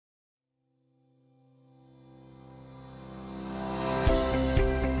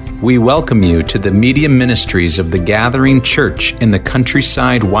We welcome you to the media ministries of the Gathering Church in the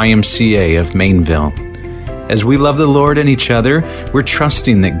Countryside YMCA of Mainville. As we love the Lord and each other, we're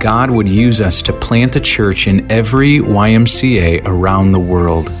trusting that God would use us to plant a church in every YMCA around the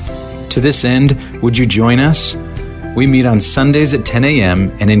world. To this end, would you join us? We meet on Sundays at 10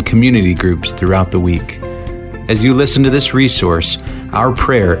 a.m. and in community groups throughout the week. As you listen to this resource, our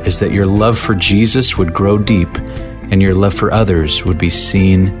prayer is that your love for Jesus would grow deep and your love for others would be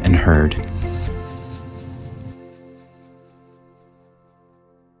seen and heard.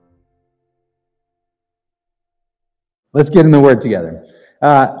 Let's get in the Word together.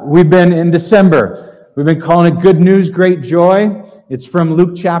 We've been in December. We've been calling it Good News, Great Joy. It's from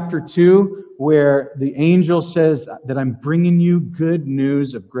Luke chapter 2, where the angel says that I'm bringing you good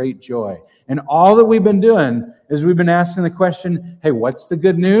news of great joy. And all that we've been doing is we've been asking the question, hey, what's the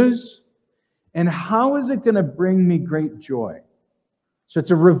good news? And how is it going to bring me great joy? So it's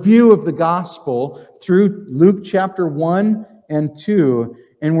a review of the gospel through Luke chapter 1 and 2.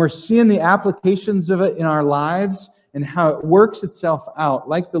 And we're seeing the applications of it in our lives and how it works itself out,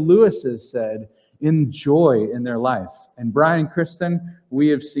 like the Lewises said, in joy in their life. And Brian and Kristen, we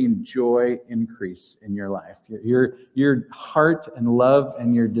have seen joy increase in your life. Your heart and love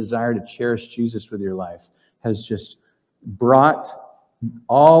and your desire to cherish Jesus with your life has just brought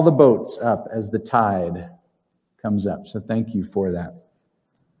all the boats up as the tide comes up. So thank you for that.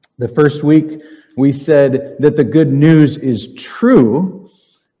 The first week, we said that the good news is true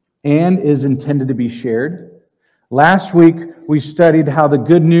and is intended to be shared. Last week, we studied how the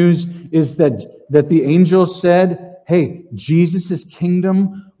good news is that the angel said, hey, Jesus'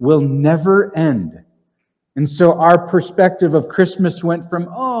 kingdom will never end. And so our perspective of Christmas went from,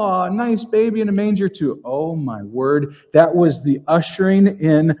 oh, a nice baby in a manger, to, oh my word, that was the ushering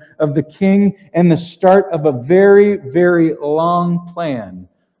in of the King and the start of a very, very long plan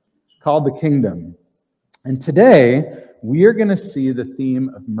called the kingdom. And today, we are going to see the theme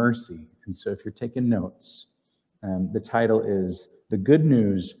of mercy. And so if you're taking notes, the title is The Good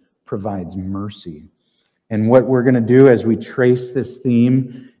News Provides Mercy. And what we're going to do as we trace this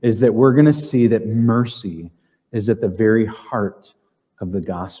theme is that we're going to see that mercy is at the very heart of the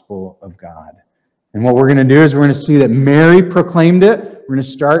gospel of God. And what we're going to do is we're going to see that Mary proclaimed it. We're going to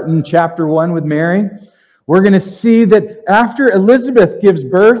start in chapter 1 with Mary. We're going to see that after Elizabeth gives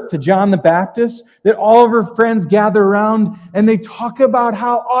birth to John the Baptist, that all of her friends gather around and they talk about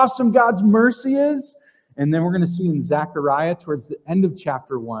how awesome God's mercy is. And then we're going to see in Zechariah, towards the end of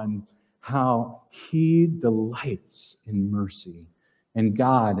chapter 1, how he delights in mercy. And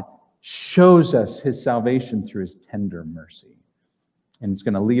God shows us his salvation through his tender mercy. And it's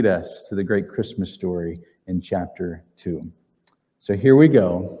going to lead us to the great Christmas story in chapter 2. So here we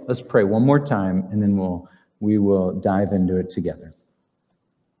go. Let's pray one more time, and then we will dive into it together.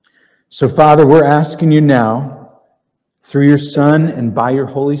 So Father, we're asking you now, through your Son and by your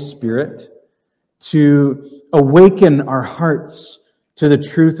Holy Spirit, to awaken our hearts to the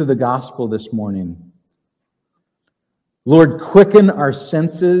truth of the gospel this morning. Lord, quicken our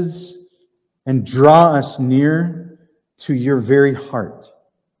senses and draw us near to your very heart.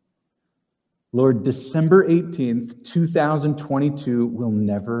 Lord, December 18th, 2022 will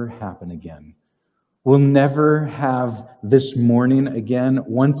never happen again. We'll never have this morning again.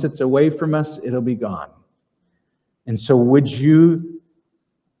 Once it's away from us, it'll be gone. And so would you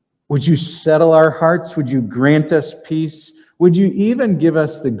settle our hearts? Would you grant us peace? Would you even give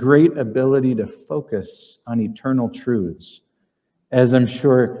us the great ability to focus on eternal truths? As I'm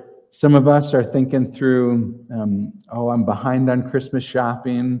sure some of us are thinking through, I'm behind on Christmas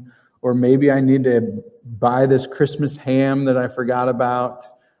shopping, or maybe I need to buy this Christmas ham that I forgot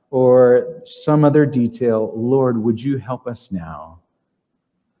about, or some other detail. Lord, would you help us now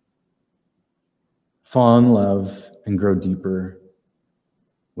fall in love and grow deeper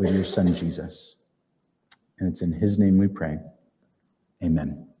with your Son, Jesus? And it's in his name we pray.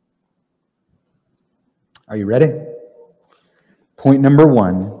 Amen. Are you ready? Point number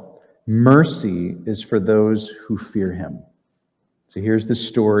 1, mercy is for those who fear him. So here's the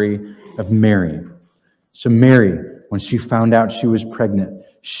story of Mary. So Mary, when she found out she was pregnant,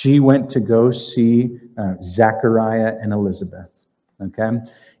 she went to go see Zechariah and Elizabeth. Okay?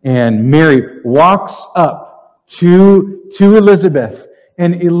 And Mary walks up to Elizabeth,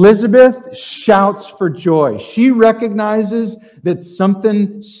 and Elizabeth shouts for joy. She recognizes that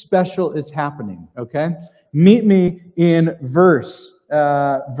something special is happening, okay? Meet me in verse,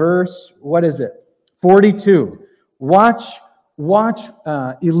 what is it? 42. Watch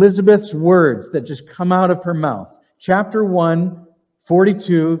Elizabeth's words that just come out of her mouth. Chapter 1,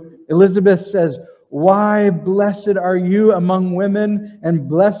 42, Elizabeth says, Why, blessed are you among women, and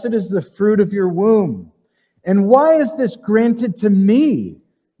blessed is the fruit of your womb. And why is this granted to me,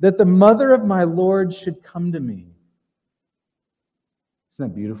 that the mother of my Lord should come to me? Isn't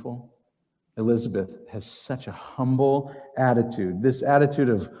that beautiful? Elizabeth has such a humble attitude. This attitude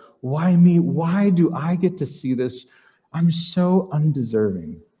of, why me? Why do I get to see this? I'm so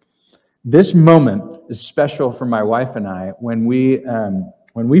undeserving. This moment is special for my wife and I. When we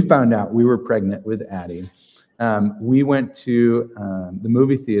found out we were pregnant with Addie, we went to the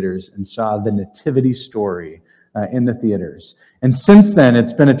movie theaters and saw The Nativity Story in the theaters. And since then,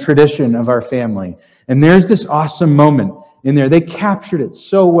 it's been a tradition of our family. And there's this awesome moment in there. They captured it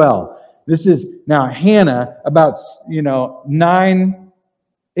so well. This is now Hannah, about 9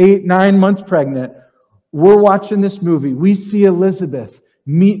 months pregnant. We're watching this movie. We see Elizabeth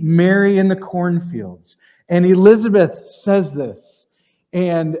meet Mary in the cornfields. And Elizabeth says this.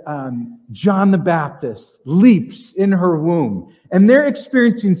 And John the Baptist leaps in her womb. And they're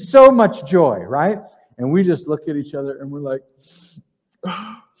experiencing so much joy, right? And we just look at each other and we're like,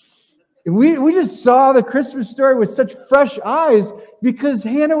 we just saw the Christmas story with such fresh eyes because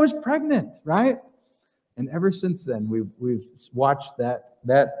Hannah was pregnant, right? And ever since then, we've watched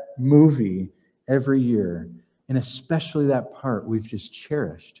that movie every year. And especially that part we've just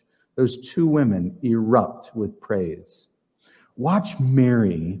cherished. Those two women erupt with praise. Watch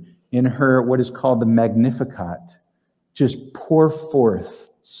Mary in her, what is called the Magnificat, just pour forth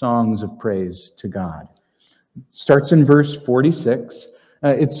songs of praise to God. It starts in verse 46.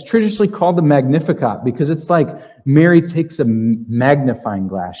 It's traditionally called the Magnificat because it's like Mary takes a magnifying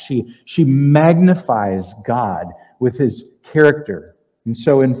glass. She magnifies God with his character. And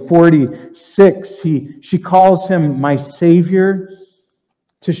so in 46, she calls him my Savior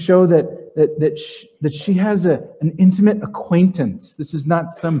to show that she has an intimate acquaintance. This is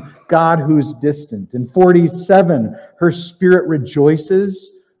not some God who's distant. In 47, her spirit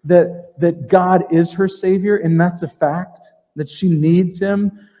rejoices that God is her Savior, and that's a fact, that she needs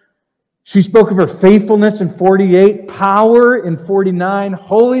him. She spoke of her faithfulness in 48, power in 49,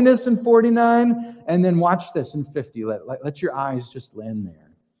 holiness in 49, and then watch this in 50. Let your eyes just land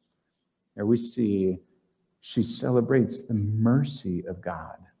there. There we see she celebrates the mercy of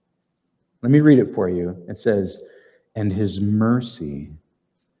God. Let me read it for you. It says, and his mercy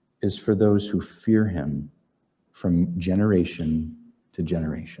is for those who fear him from generation to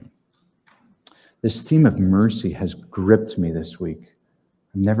generation. This theme of mercy has gripped me this week.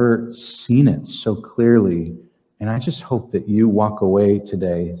 I've never seen it so clearly, and I just hope that you walk away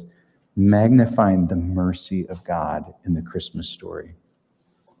today magnifying the mercy of God in the Christmas story.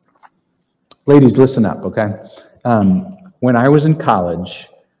 Ladies, listen up, okay? When I was in college,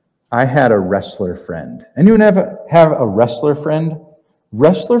 I had a wrestler friend. Anyone have a wrestler friend?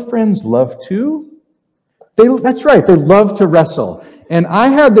 Wrestler friends love to? That's right, they love to wrestle. And I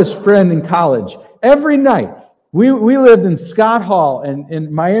had this friend in college. Every night, we lived in Scott Hall and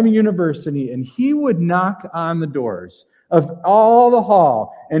in Miami University, and he would knock on the doors of all the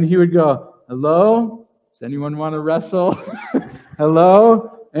hall, and he would go, hello? Does anyone want to wrestle?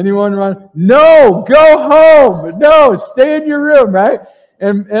 Hello? Anyone want? No, go home. No, stay in your room, right?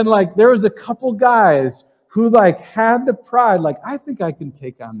 And like there was a couple guys who like had the pride, like I think I can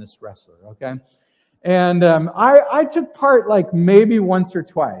take on this wrestler, okay? And I took part like maybe once or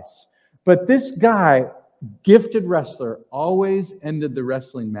twice, but this guy, gifted wrestler, always ended the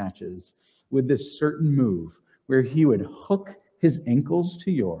wrestling matches with this certain move where he would hook his ankles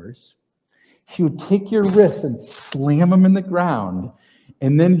to yours, he would take your wrists and slam them in the ground,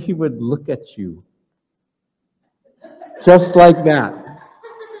 and then he would look at you just like that.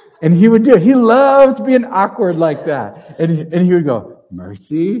 And he would do it. He loved being awkward like that. And he would go,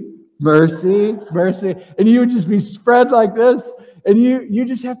 mercy, mercy, mercy. And you would just be spread like this. And you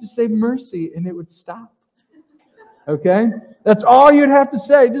just have to say mercy, and it would stop. Okay? That's all you'd have to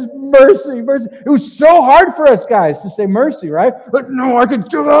say. Just mercy, mercy. It was so hard for us guys to say mercy, right? But no, I can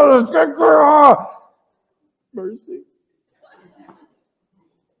do this. Mercy.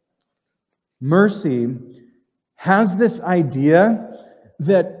 Mercy has this idea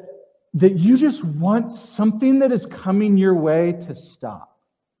that you just want something that is coming your way to stop.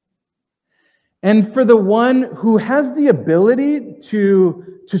 And for the one who has the ability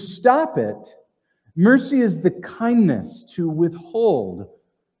to stop it, mercy is the kindness to withhold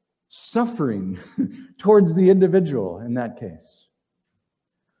suffering towards the individual in that case.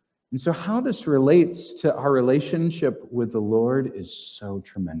 And so how this relates to our relationship with the Lord is so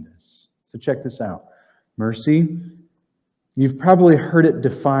tremendous. So check this out. Mercy, you've probably heard it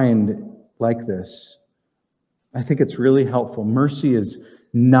defined like this. I think it's really helpful. Mercy is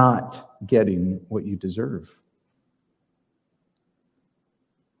not getting what you deserve.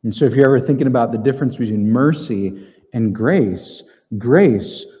 And so if you're ever thinking about the difference between mercy and grace,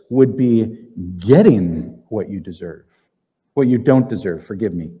 grace would be getting what you deserve. What you don't deserve,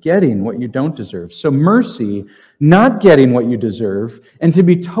 forgive me. Getting what you don't deserve. So mercy, not getting what you deserve, and to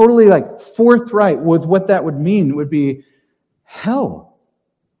be totally forthright with what that would mean would be hell.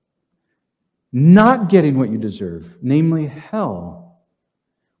 Not getting what you deserve, namely hell.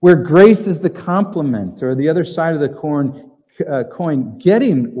 Where grace is the complement, or the other side of the coin,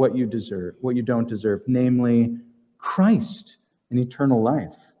 getting what you deserve, what you don't deserve, namely Christ and eternal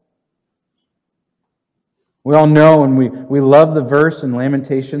life. We all know, and we love the verse in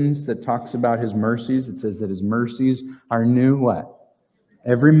Lamentations that talks about his mercies. It says that his mercies are new what?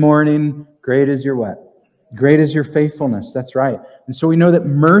 Every morning, great is your what? Great is your faithfulness. That's right. And so we know that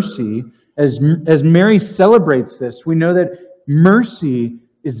mercy, as Mary celebrates this, we know that mercy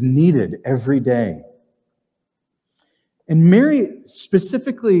is needed every day. And Mary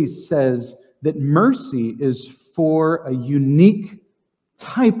specifically says that mercy is for a unique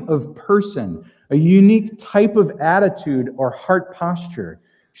type of person, a unique type of attitude or heart posture.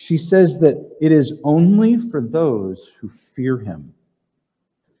 She says that it is only for those who fear him.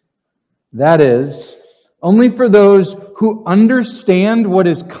 That is, only for those who understand what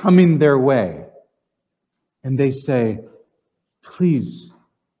is coming their way. And they say, please,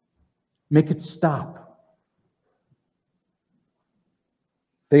 make it stop.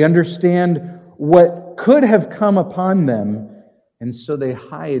 They understand what could have come upon them, and so they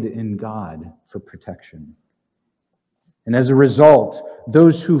hide in God for protection. And as a result,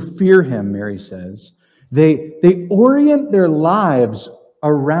 those who fear him, Mary says, they orient their lives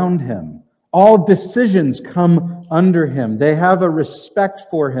around him. All decisions come under him. They have a respect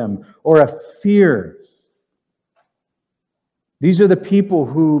for him or a fear. These are the people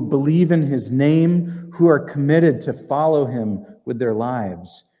who believe in his name, who are committed to follow him with their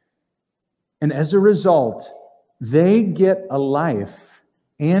lives. And as a result, they get a life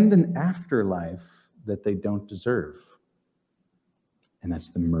and an afterlife that they don't deserve. And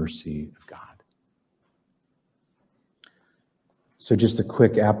that's the mercy of God. So just a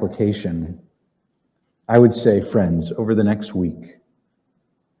quick application. I would say, friends, over the next week,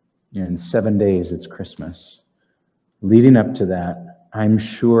 in 7 days, it's Christmas. Leading up to that, I'm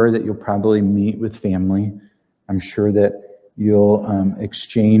sure that you'll probably meet with family. I'm sure that you'll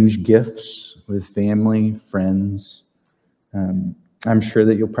exchange gifts with family, friends. I'm sure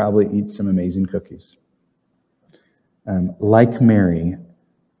that you'll probably eat some amazing cookies. Like Mary,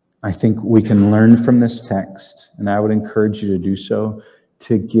 I think we can learn from this text, and I would encourage you to do so,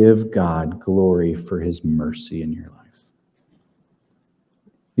 to give God glory for his mercy in your life.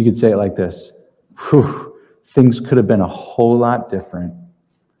 You could say it like this: whew, things could have been a whole lot different.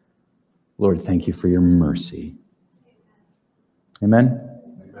 Lord, thank you for your mercy. Amen?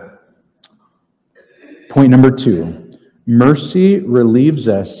 Amen. Point number 2. Mercy relieves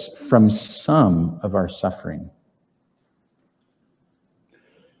us from some of our suffering.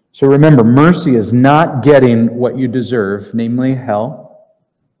 So remember, mercy is not getting what you deserve, namely hell.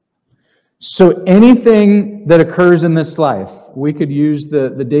 So anything that occurs in this life, we could use the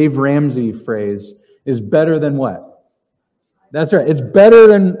Dave Ramsey phrase, is better than what? That's right. It's better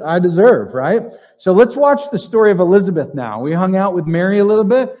than I deserve, right? So let's watch the story of Elizabeth now. We hung out with Mary a little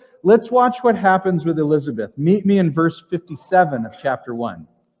bit. Let's watch what happens with Elizabeth. Meet me in verse 57 of chapter 1.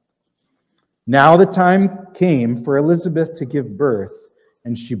 Now the time came for Elizabeth to give birth,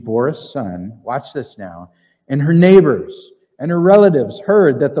 and she bore a son. Watch this now. And her neighbors and her relatives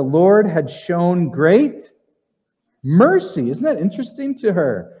heard that the Lord had shown great mercy. Isn't that interesting to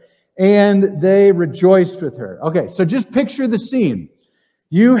her? And they rejoiced with her. Okay, so just picture the scene.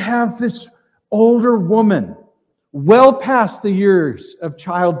 You have this older woman, well past the years of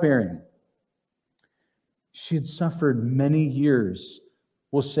childbearing. She had suffered many years,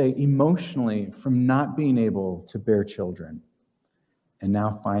 we'll say emotionally, from not being able to bear children. And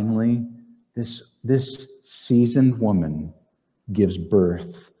now finally, this seasoned woman gives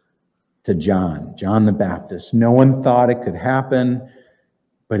birth to John the Baptist. No one thought it could happen,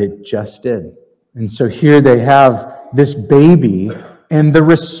 but it just did. And so here they have this baby, and the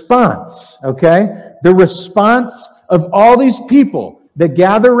response, okay? The response of all these people that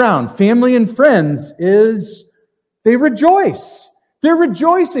gather around, family and friends, is they rejoice. They're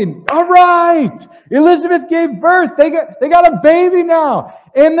rejoicing. All right, Elizabeth gave birth. They got a baby now.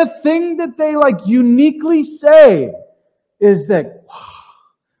 And the thing that they uniquely say is that, wow,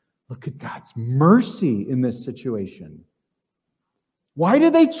 look at God's mercy in this situation. Why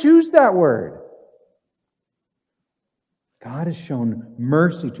did they choose that word? God has shown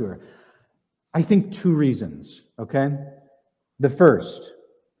mercy to her. I think two reasons, okay? The first,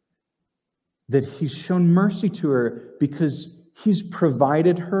 that he's shown mercy to her because he's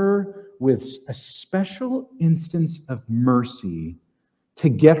provided her with a special instance of mercy to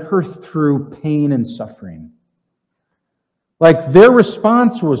get her through pain and suffering. Like their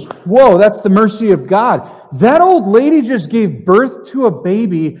response was, whoa, that's the mercy of God. That old lady just gave birth to a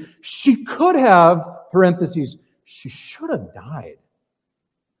baby. She could have, parentheses, she should have died.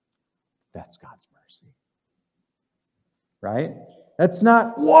 That's God's mercy. Right? That's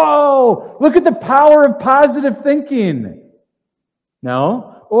not, whoa, look at the power of positive thinking.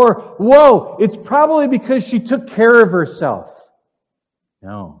 No. Or, whoa, it's probably because she took care of herself.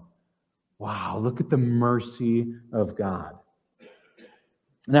 No. Wow, look at the mercy of God.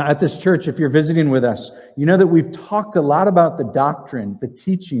 Now, at this church, if you're visiting with us, you know that we've talked a lot about the doctrine, the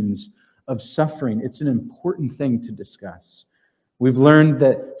teachings of suffering. It's an important thing to discuss. We've learned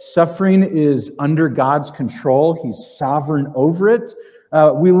that suffering is under God's control. He's sovereign over it.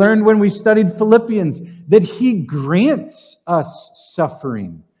 We learned when we studied Philippians that He grants us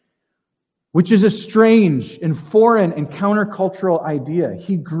suffering, which is a strange and foreign and countercultural idea.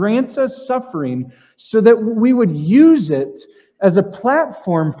 He grants us suffering so that we would use it as a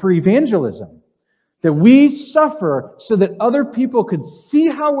platform for evangelism. That we suffer so that other people could see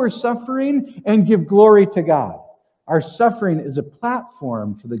how we're suffering and give glory to God. Our suffering is a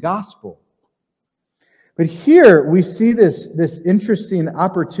platform for the gospel. But here we see this interesting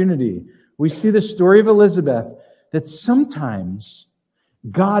opportunity. We see the story of Elizabeth, that sometimes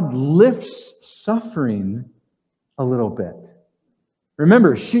God lifts suffering a little bit.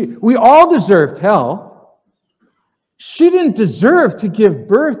 Remember, we all deserved hell. She didn't deserve to give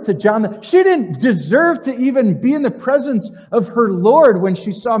birth to John. She didn't deserve to even be in the presence of her Lord when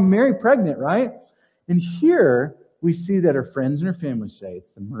she saw Mary pregnant, right? And here we see that her friends and her family say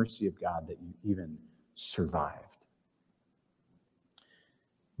it's the mercy of God that you even survived.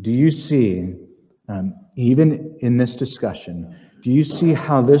 Do you see, even in this discussion, do you see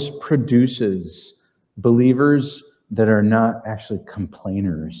how this produces believers that are not actually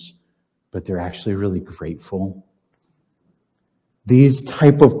complainers, but they're actually really grateful? These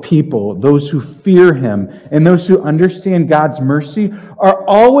type of people, those who fear Him and those who understand God's mercy, are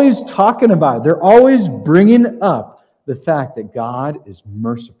always talking about it. They're always bringing up the fact that God is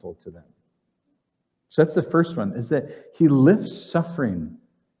merciful to them. So that's the first one, is that He lifts suffering,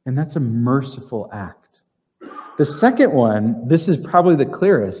 and that's a merciful act. The second one, this is probably the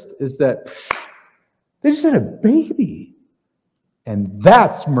clearest, is that they just had a baby, and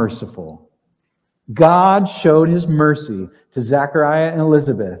that's merciful. God showed His mercy to Zechariah and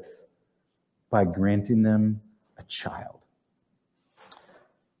Elizabeth by granting them a child.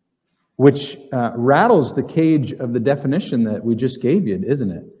 Which rattles the cage of the definition that we just gave you,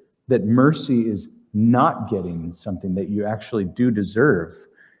 isn't it? That mercy is not getting something that you actually do deserve.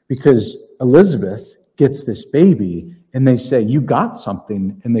 Because Elizabeth gets this baby, and they say, you got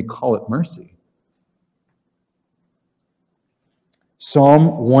something, and they call it mercy.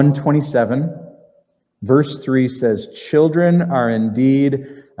 Psalm 127, verse 3 says, children are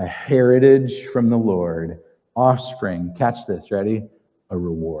indeed a heritage from the Lord. Offspring, catch this, ready? A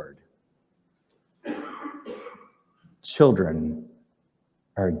reward. Children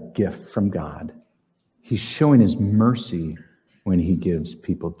are a gift from God. He's showing His mercy when He gives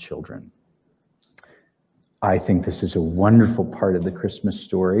people children. I think this is a wonderful part of the Christmas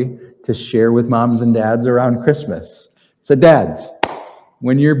story to share with moms and dads around Christmas. So dads,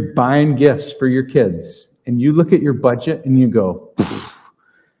 when you're buying gifts for your kids and you look at your budget and you go,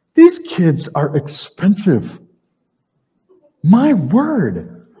 these kids are expensive. My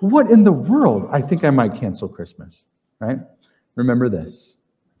word, what in the world? I think I might cancel Christmas, right? Remember this.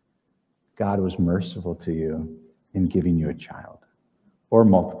 God was merciful to you in giving you a child or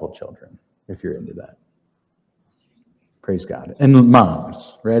multiple children, if you're into that. Praise God. And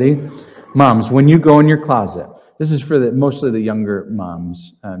moms, ready? Moms, when you go in your closet, this is for mostly the younger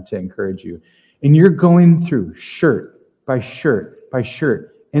moms to encourage you, and you're going through shirt by shirt by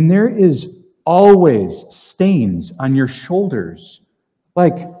shirt, and there is always stains on your shoulders.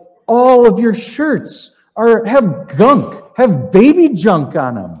 Like all of your shirts have gunk, have baby junk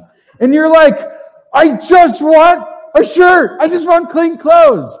on them. And you're like, I just want a shirt. I just want clean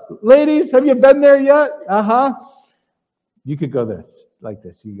clothes. Ladies, have you been there yet? Uh-huh. You could go like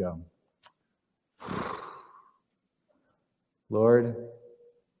this. You go, Lord,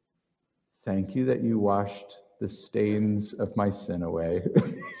 thank you that you washed the stains of my sin away.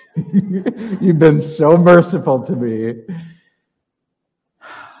 You've been so merciful to me.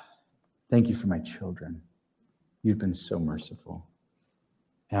 Thank you for my children. You've been so merciful.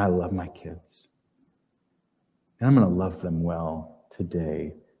 And I love my kids. And I'm going to love them well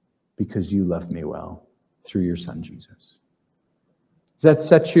today because you love me well through your Son, Jesus. Does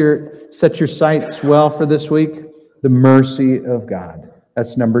that set your sights well for this week? The mercy of God.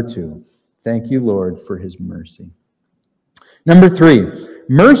 That's number 2. Thank you, Lord, for his mercy. Number 3,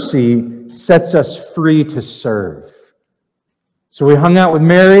 mercy sets us free to serve. So we hung out with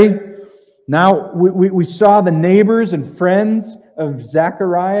Mary. Now we saw the neighbors and friends of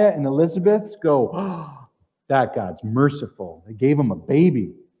Zechariah and Elizabeth go, oh, that God's merciful. They gave him a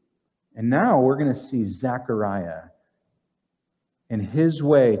baby. And now we're going to see Zechariah and his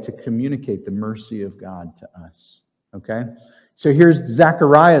way to communicate the mercy of God to us. Okay? So here's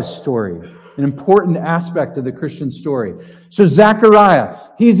Zechariah's story, an important aspect of the Christian story. So Zechariah,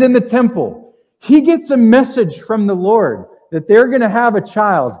 he's in the temple. He gets a message from the Lord that they're going to have a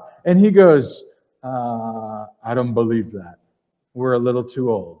child. And he goes, I don't believe that. We're a little too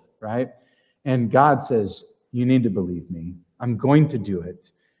old, right? And God says, you need to believe me. I'm going to do it.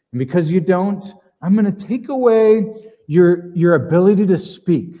 And because you don't, I'm going to take away your ability to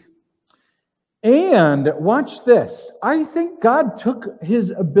speak. And watch this. I think God took his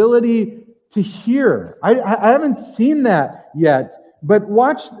ability to hear. I haven't seen that yet. But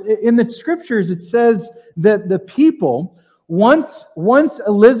watch, in the scriptures, it says that the people, once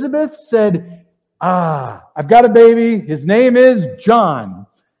Elizabeth said, I've got a baby, his name is John.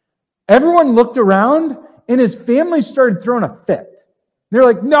 Everyone looked around and his family started throwing a fit. They're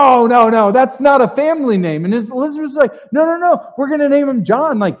like, no, that's not a family name. And Elizabeth's like, no, we're going to name him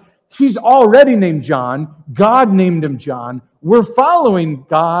John. Like, he's already named John. God named him John. We're following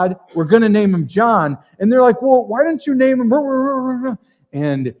God. We're going to name him John. And they're like, well, why don't you name him?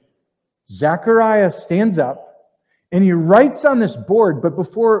 And Zechariah stands up and he writes on this board. But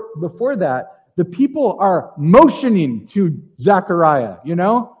before that, the people are motioning to Zechariah,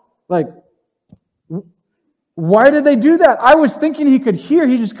 like, why did they do that? I was thinking he could hear.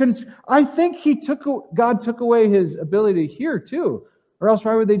 He just couldn't. I think God took away his ability to hear too. Or else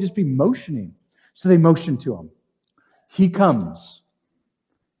why would they just be motioning? So they motioned to him. He comes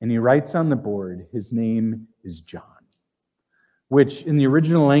and he writes on the board, his name is John. Which in the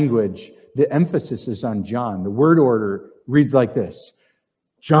original language, the emphasis is on John. The word order reads like this.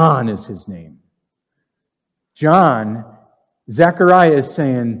 John is his name. John, Zechariah is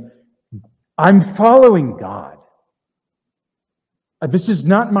saying, I'm following God. This is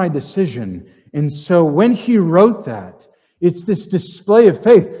not my decision. And so when he wrote that, it's this display of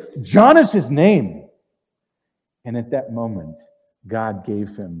faith. John is his name. And at that moment, God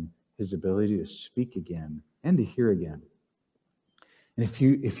gave him his ability to speak again and to hear again. And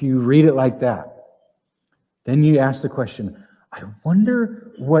if you read it like that, then you ask the question, I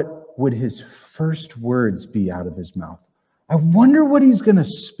wonder what would his first words be out of his mouth? I wonder what he's going to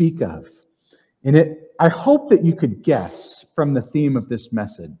speak of. And I hope that you could guess from the theme of this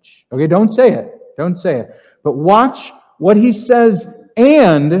message. Okay, don't say it. Don't say it. But watch what he says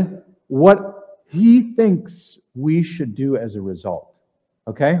and what he thinks we should do as a result.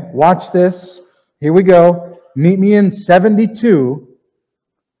 Okay, watch this. Here we go. Meet me in 72.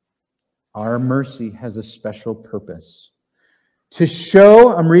 Our mercy has a special purpose. To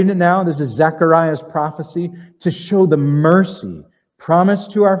show, I'm reading it now, this is Zechariah's prophecy, to show the mercy promised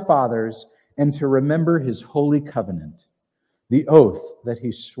to our fathers and to remember his holy covenant, the oath that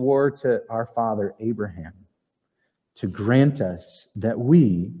he swore to our father Abraham, to grant us that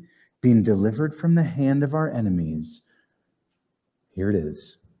we, being delivered from the hand of our enemies, here it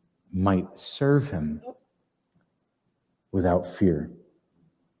is, might serve him without fear.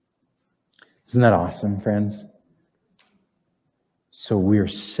 Isn't that awesome, friends? So we're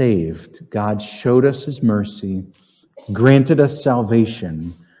saved. God showed us his mercy, granted us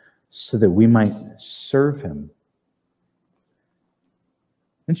salvation, so that we might serve him.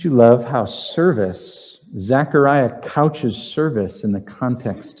 Don't you love how Zechariah couches service in the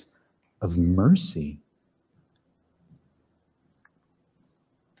context of mercy?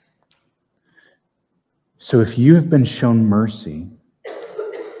 So if you have been shown mercy,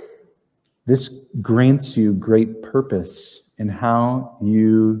 this grants you great purpose in how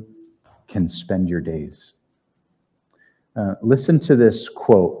you can spend your days. Listen to this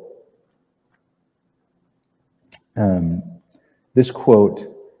quote. This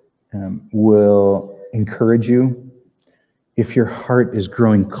quote will encourage you if your heart is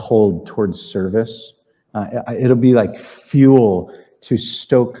growing cold towards service. It'll be like fuel to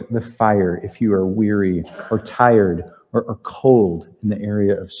stoke the fire if you are weary or tired or cold in the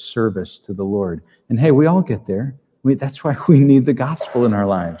area of service to the Lord. And hey, we all get there. That's why we need the gospel in our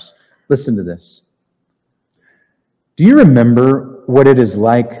lives. Listen to this. Do you remember what it is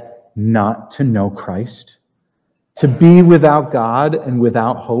like not to know Christ? to be without God and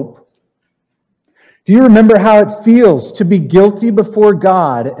without hope? Do you remember how it feels to be guilty before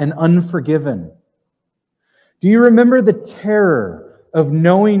God and unforgiven? Do you remember the terror of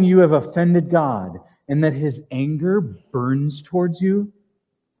knowing you have offended God and that His anger burns towards you?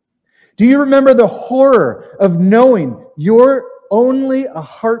 Do you remember the horror of knowing you're only a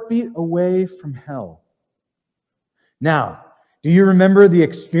heartbeat away from hell? Now, do you remember the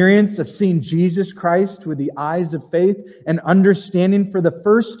experience of seeing Jesus Christ with the eyes of faith and understanding for the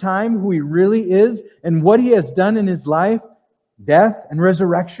first time who He really is and what He has done in His life, death, and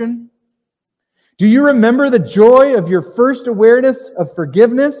resurrection? Do you remember the joy of your first awareness of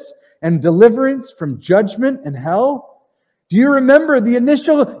forgiveness and deliverance from judgment and hell? Do you remember the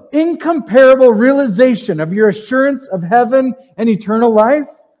initial incomparable realization of your assurance of heaven and eternal life?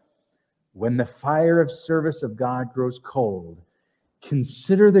 When the fire of service of God grows cold,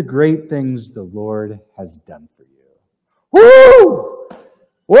 consider the great things the Lord has done for you. Woo!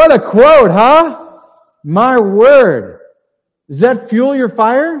 What a quote, huh? My word. Does that fuel your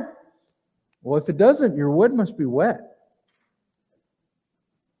fire? Well, if it doesn't, your wood must be wet.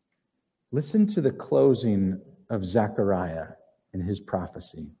 Listen to the closing of Zechariah in his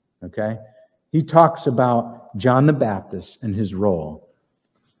prophecy, okay? He talks about John the Baptist and his role.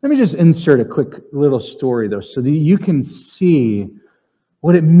 Let me just insert a quick little story, though, so that you can see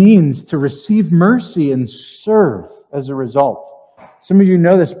what it means to receive mercy and serve as a result. Some of you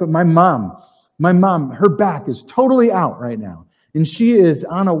know this, but my mom, her back is totally out right now. And she is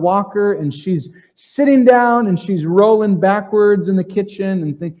on a walker, and she's sitting down, and she's rolling backwards in the kitchen,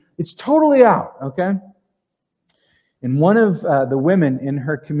 and it's totally out, okay? And one of the women in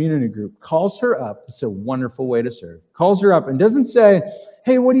her community group calls her up. It's a wonderful way to serve. Calls her up and doesn't say,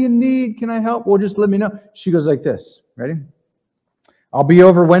 hey, what do you need? Can I help? Well, just let me know. She goes like this. Ready? I'll be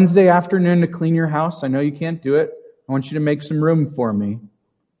over Wednesday afternoon to clean your house. I know you can't do it. I want you to make some room for me.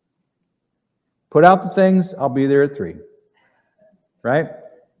 Put out the things. I'll be there at 3. Right?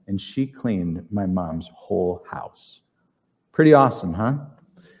 And she cleaned my mom's whole house. Pretty awesome, huh?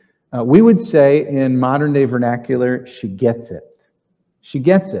 We would say in modern day vernacular, she gets it. She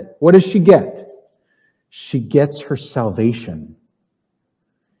gets it. What does she get? She gets her salvation.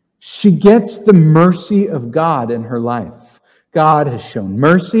 She gets the mercy of God in her life. God has shown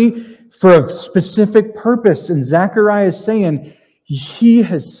mercy for a specific purpose. And Zechariah is saying, He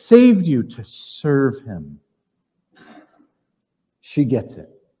has saved you to serve Him. She gets it.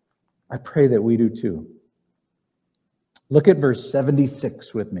 I pray that we do too. Look at verse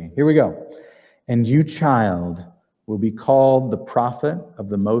 76 with me. Here we go. And you, child, will be called the prophet of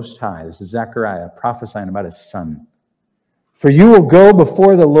the Most High. This is Zechariah prophesying about his son. For you will go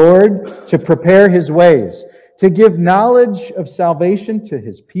before the Lord to prepare His ways, to give knowledge of salvation to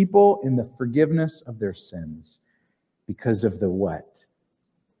His people in the forgiveness of their sins. Because of the what?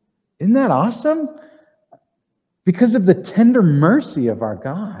 Isn't that awesome? Because of the tender mercy of our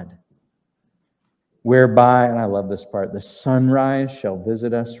God. Whereby, and I love this part, the sunrise shall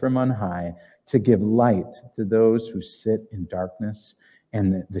visit us from on high to give light to those who sit in darkness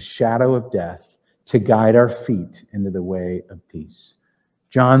and the shadow of death, to guide our feet into the way of peace.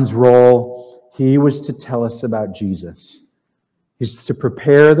 John's role, he was to tell us about Jesus. He's to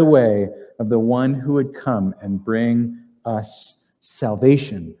prepare the way of the one who would come and bring us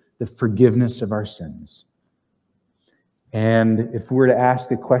salvation, the forgiveness of our sins. And if we were to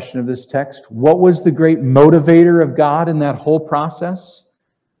ask a question of this text, what was the great motivator of God in that whole process?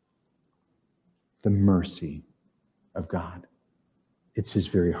 The mercy of God. It's His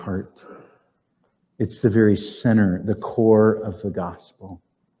very heart. It's the very center, the core of the gospel.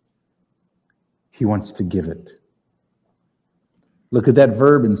 He wants to give it. Look at that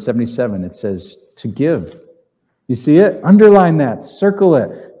verb in 77. It says to give. You see it? Underline that. Circle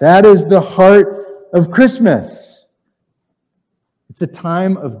it. That is the heart of Christmas. It's a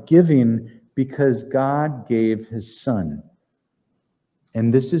time of giving because God gave His Son.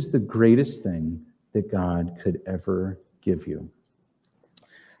 And this is the greatest thing that God could ever give you.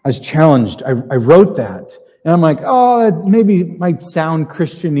 I was challenged. I wrote that. And I'm like, oh, it maybe might sound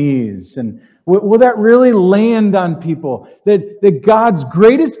Christianese. And will that really land on people? That God's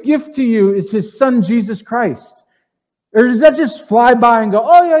greatest gift to you is His Son, Jesus Christ? Or does that just fly by and go,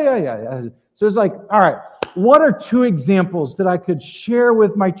 oh, yeah. So it's like, all right. What are 2 examples that I could share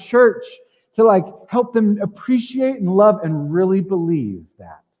with my church to help them appreciate and love and really believe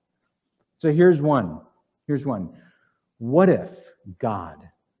that? So here's one. What if God,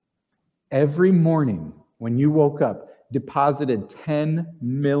 every morning when you woke up, deposited $10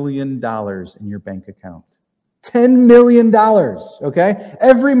 million in your bank account? $10 million, okay?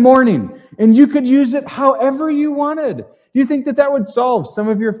 Every morning. And you could use it however you wanted. You think that would solve some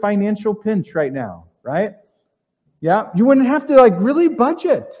of your financial pinch right now, right? Yeah, you wouldn't have to really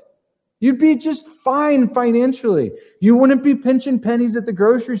budget. You'd be just fine financially. You wouldn't be pinching pennies at the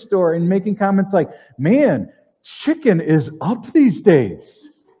grocery store and making comments like, man, chicken is up these days.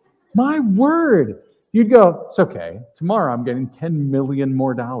 My word. You'd go, it's okay. Tomorrow I'm getting $10 million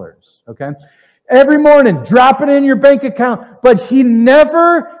more, okay? Every morning, drop it in your bank account. But He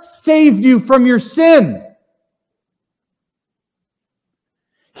never saved you from your sin.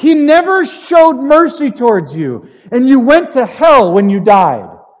 He never showed mercy towards you, and you went to hell when you died.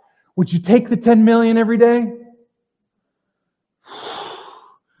 Would you take the 10 million every day?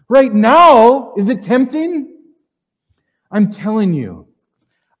 Right now, is it tempting? I'm telling you,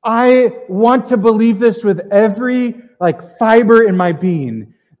 I want to believe this with every fiber in my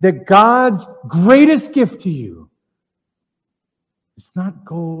being, that God's greatest gift to you is not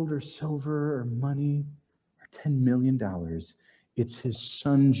gold or silver or money or $10 million. It's His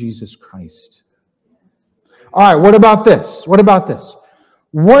Son, Jesus Christ. All right, what about this? What about this?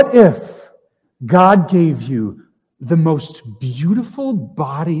 What if God gave you the most beautiful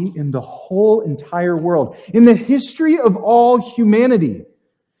body in the whole entire world, in the history of all humanity?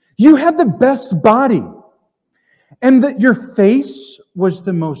 You had the best body, and that your face was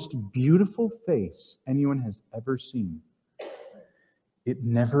the most beautiful face anyone has ever seen. It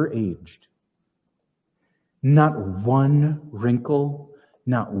never aged. Not one wrinkle,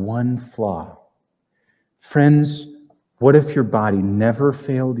 not one flaw. Friends, what if your body never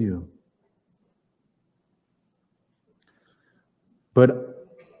failed you? But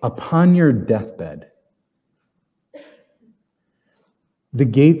upon your deathbed, the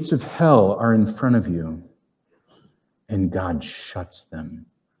gates of hell are in front of you, and God shuts them.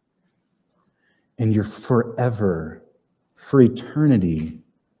 And you're forever, for eternity,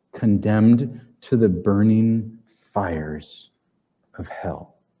 condemned to the burning fires of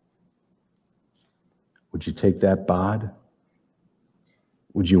hell. Would you take that bod?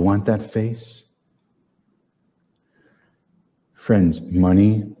 Would you want that face? Friends,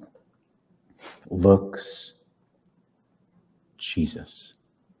 money, looks, Jesus.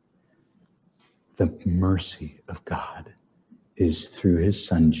 The mercy of God is through His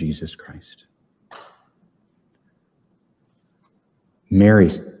Son, Jesus Christ. Mary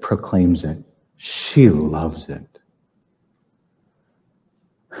proclaims it. She loves it.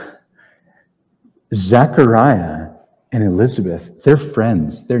 Zechariah and Elizabeth, they're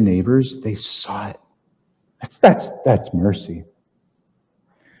friends, they're neighbors, they saw it. That's mercy.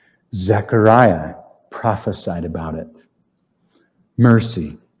 Zechariah prophesied about it.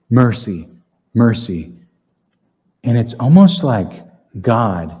 Mercy, mercy, mercy. And it's almost like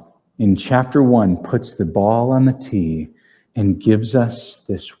God in chapter 1 puts the ball on the tee and gives us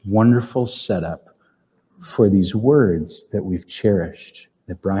this wonderful setup for these words that we've cherished,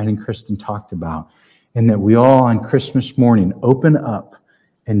 that Brian and Kristen talked about, and that we all on Christmas morning open up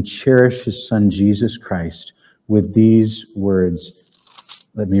and cherish His Son, Jesus Christ, with these words.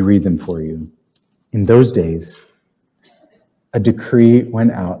 Let me read them for you. In those days, a decree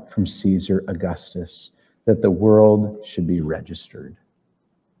went out from Caesar Augustus that the world should be registered.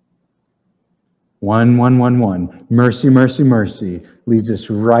 1:1:1:1. Mercy, mercy, mercy leads us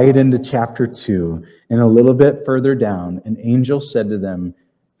right into chapter 2. And a little bit further down, an angel said to them,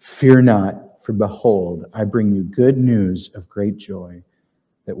 "Fear not, for behold, I bring you good news of great joy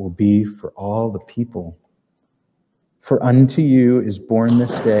that will be for all the people. For unto you is born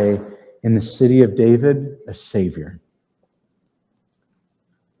this day in the city of David a Savior,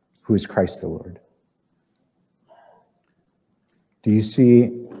 who is Christ the Lord." Do you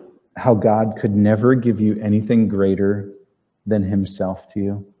see how God could never give you anything greater than Himself to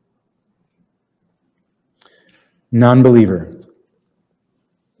you? Non-believer,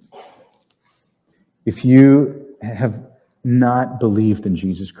 if you have not believed in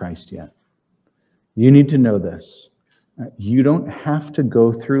Jesus Christ yet, you need to know this. You don't have to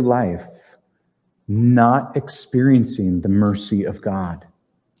go through life not experiencing the mercy of God.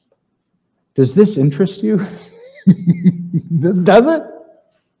 Does this interest you? Does it?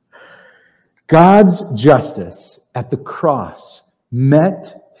 God's justice at the cross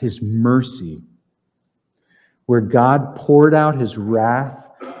met His mercy, where God poured out His wrath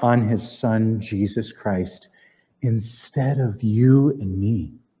on His Son, Jesus Christ, instead of you and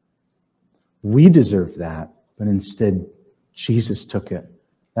me. We deserve that, but instead Jesus took it.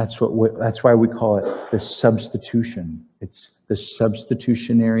 That's why we call it the substitution. It's the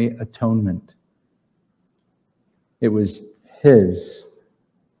substitutionary atonement. It was His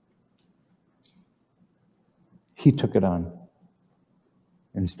He took it on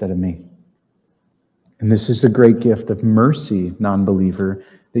instead of me. And this is a great gift of mercy, non-believer,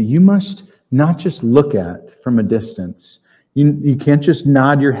 that you must not just look at from a distance. You can't just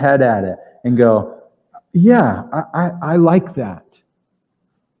nod your head at it and go, yeah, I like that.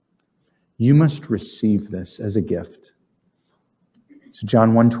 You must receive this as a gift. So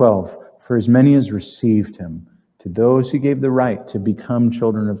John 1:12, for as many as received him, to those he gave the right to become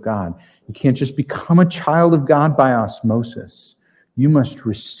children of God. You can't just become a child of God by osmosis. You must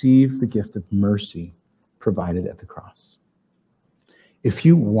receive the gift of mercy provided at the cross. If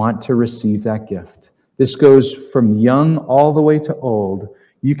you want to receive that gift, this goes from young all the way to old.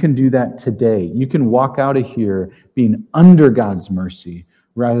 You can do that today. You can walk out of here being under God's mercy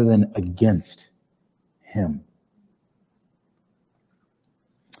rather than against him.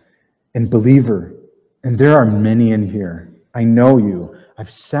 And believer, and there are many in here. I know you.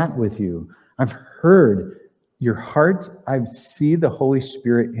 I've sat with you. I've heard your heart. I see the Holy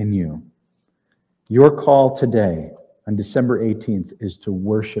Spirit in you. Your call today on December 18th is to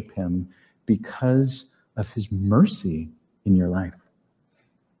worship him because of his mercy in your life.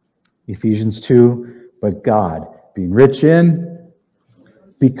 Ephesians 2, but God, being rich in,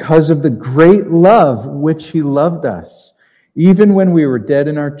 because of the great love which he loved us, even when we were dead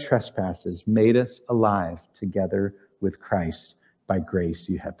in our trespasses, made us alive together with Christ. By grace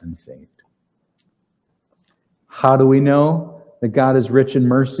you have been saved. How do we know that God is rich in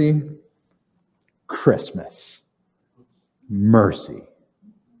mercy? Christmas. Mercy.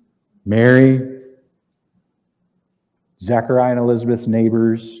 Mary, Zechariah and Elizabeth's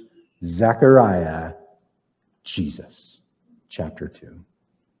neighbors, Zechariah, Jesus. Chapter 2.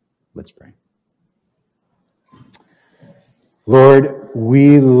 Let's pray. Lord,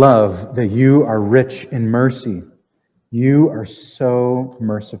 we love that you are rich in mercy. You are so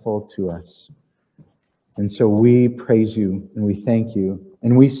merciful to us. And so we praise you and we thank you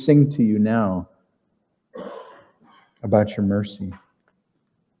and we sing to you now about your mercy.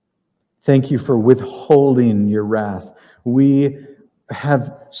 Thank you for withholding your wrath. We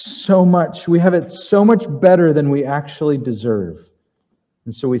have so much. We have it so much better than we actually deserve.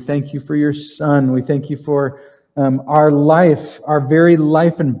 And so we thank you for your Son. We thank you for our life, our very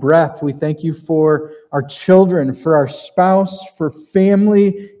life and breath. We thank you for our children, for our spouse, for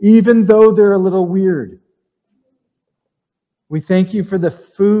family, even though they're a little weird. We thank you for the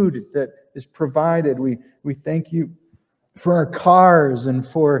food that is provided. We thank you for our cars and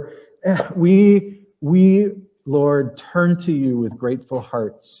for we Lord, turn to you with grateful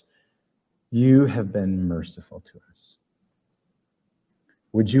hearts. You have been merciful to us.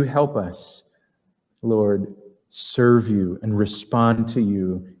 Would you help us, Lord, serve you and respond to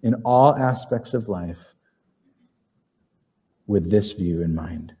you in all aspects of life with this view in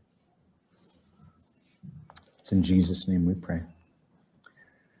mind? It's in Jesus' name we pray.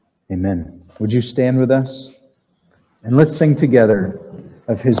 Amen. Would you stand with us? And let's sing together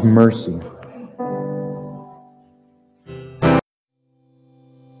of his mercy.